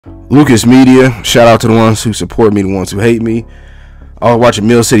Lucas Media, shout out to the ones who support me, the ones who hate me. I was watching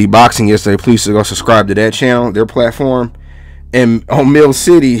Mill City Boxing yesterday. Please go subscribe to that channel, their platform. And on Mill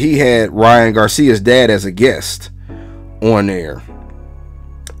City, he had Ryan Garcia's dad as a guest on there.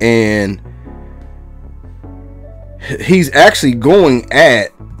 And he's actually going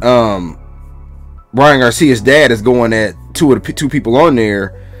at Ryan Garcia's dad is going at two people on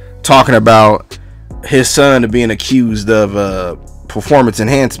there talking about his son being accused of performance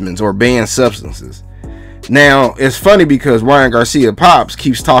enhancements or banned substances. Now it's funny because Ryan Garcia pops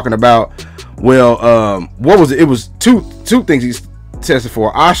keeps talking about, well, what was it? It was two things he's tested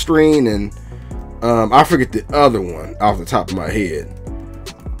for: Ostrine and I forget the other one off the top of my head.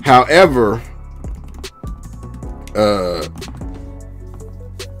 However,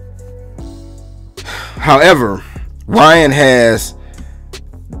 Ryan has.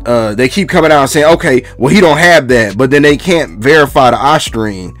 They keep coming out and saying, okay, well, he don't have that, but then they can't verify the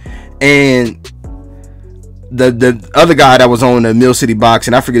Ostrine. And the other guy that was on the Mill City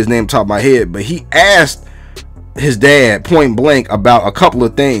Boxing, I forget his name top of my head, but he asked his dad point blank about a couple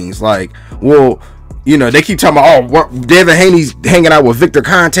of things. Like, well, you know, they keep talking about, oh, devinhaney's hanging out with Victor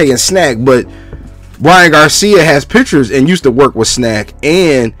Conte and Snack, but Ryan Garcia has pictures and used to work with Snack,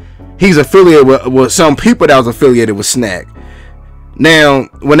 and he's affiliated with some people that was affiliated with Snack. Now,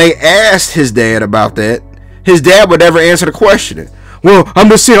 when they asked his dad about that, his dad would never answer the question. Well, I'm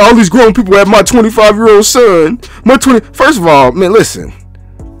just saying all these grown people have my 25-year-old son. First of all, man, listen.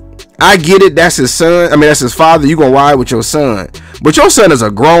 I get it. That's his son. I mean, that's his father. You gonna ride with your son. But your son is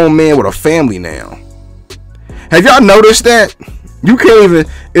a grown man with a family now. Have y'all noticed that? You can't even,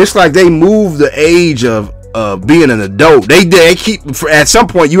 it's like they moved the age of being an adult. They keep, at some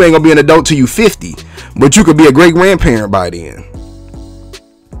point, you ain't gonna be an adult till you 50. But you could be a great grandparent by then.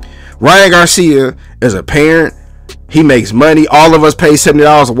 Ryan Garcia is a parent. He makes money. All of us pay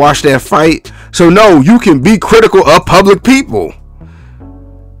 $70 to watch that fight. So no, you can be critical of public people.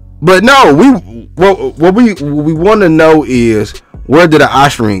 But no, what we want to know is, where did the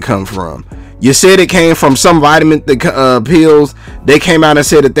Ostrine come from? You said it came from some vitamin pills. They came out and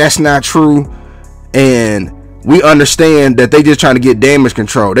said that that's not true. And we understand that they just trying to get damage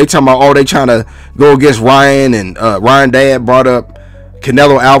control. They talking about, oh, they trying to go against Ryan, and Ryan dad brought up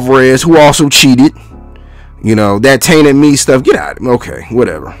Canelo Alvarez, who also cheated. You know, that tainted meat stuff. Get out. Okay,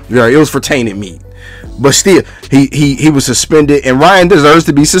 whatever. Yeah, it was for tainted meat. But still, he was suspended, and Ryan deserves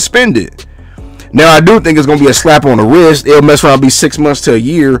to be suspended. Now, I do think it's going to be a slap on the wrist. It'll mess around, be 6 months to a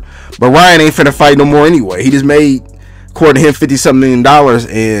year. But Ryan ain't finna fight no more anyway. He just made, according to him, $50-something million.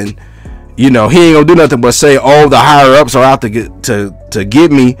 And, you know, he ain't going to do nothing but say, oh, the higher-ups are out to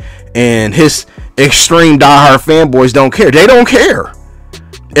get me. And his extreme diehard fanboys don't care. They don't care.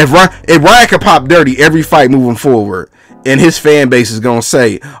 If Ryan can pop dirty every fight moving forward, and his fan base is gonna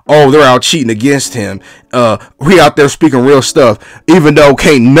say, oh, they're out cheating against him, we out there speaking real stuff, even though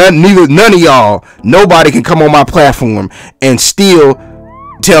none of y'all, nobody can come on my platform and still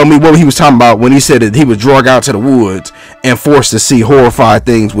tell me what he was talking about when he said that he was dragged out to the woods and forced to see horrified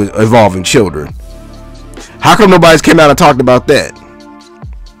things with involving children. How come nobody's came out and talked about that?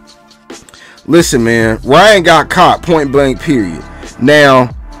 Listen, man, Ryan got caught, point blank, period.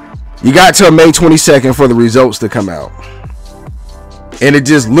 Now, you got till May 22nd for the results to come out. And it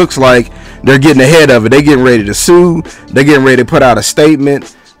just looks like they're getting ahead of it. They're getting ready to sue. They're getting ready to put out a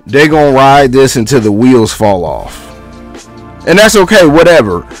statement. They're going to ride this until the wheels fall off. And that's okay,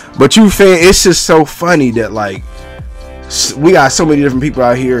 whatever. But it's just so funny that, like, we got so many different people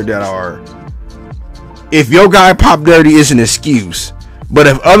out here that are, if your guy pop dirty, is an excuse. But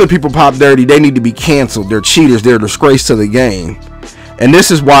if other people pop dirty, they need to be canceled. They're cheaters. They're a disgrace to the game. And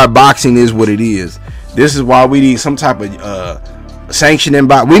this is why boxing is what it is. This is why we need some type of sanctioning.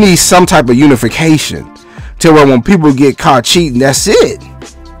 We need some type of unification to where when people get caught cheating, that's it.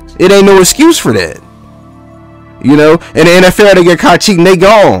 It ain't no excuse for that. You know, in the NFL, they get caught cheating, they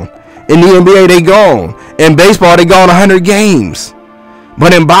gone. In the NBA, they gone. In baseball, they gone 100 games.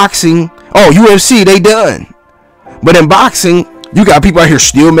 But in boxing, oh, UFC, they done. But in boxing, you got people out here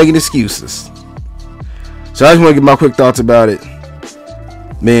still making excuses. So I just want to get my quick thoughts about it.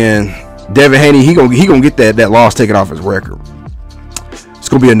 Man, devinhaney, he gonna get that loss taken off his record. It's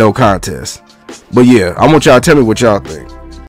gonna be a no contest. But yeah, I want y'all to tell me what y'all think.